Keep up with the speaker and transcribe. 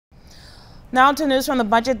Now to news from the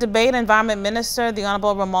budget debate. Environment Minister, the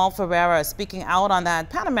Honorable Ramal Ferreira, speaking out on that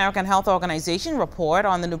Pan American Health Organization report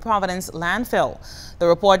on the New Providence landfill. The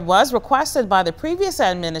report was requested by the previous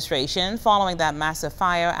administration following that massive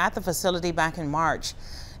fire at the facility back in March.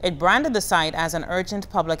 It branded the site as an urgent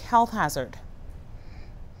public health hazard.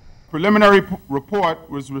 Preliminary report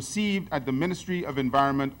was received at the Ministry of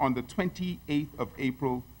Environment on the 28th of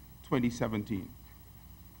April 2017.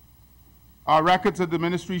 Our records at the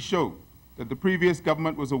ministry show that the previous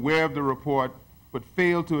government was aware of the report but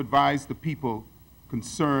failed to advise the people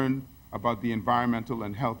concerned about the environmental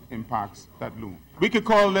and health impacts that loom. We could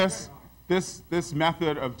call this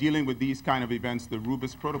method of dealing with these kind of events the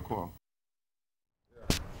Rubis Protocol.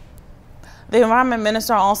 The Environment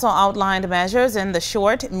Minister also outlined measures in the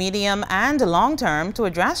short, medium, and long term to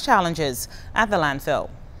address challenges at the landfill.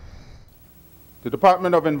 The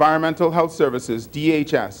Department of Environmental Health Services,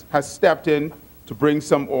 DHS, has stepped in to bring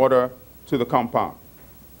some order to the compound.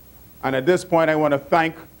 And at this point, I want to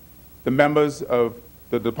thank the members of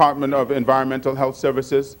the Department of Environmental Health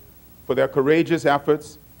Services for their courageous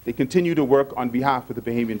efforts. They continue to work on behalf of the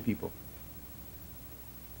Bahamian people.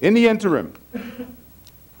 In the interim,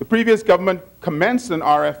 the previous government commenced an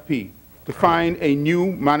RFP to find a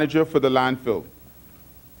new manager for the landfill.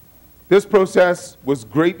 This process was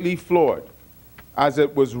greatly flawed as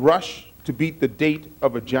it was rushed to beat the date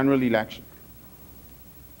of a general election.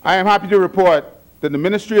 I am happy to report that the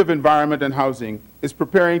Ministry of Environment and Housing is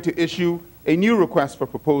preparing to issue a new request for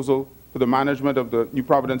proposal for the management of the New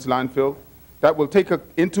Providence landfill that will take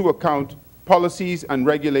into account policies and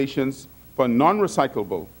regulations for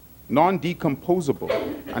non-recyclable, non-decomposable,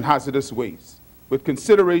 and hazardous waste, with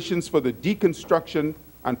considerations for the deconstruction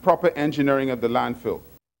and proper engineering of the landfill,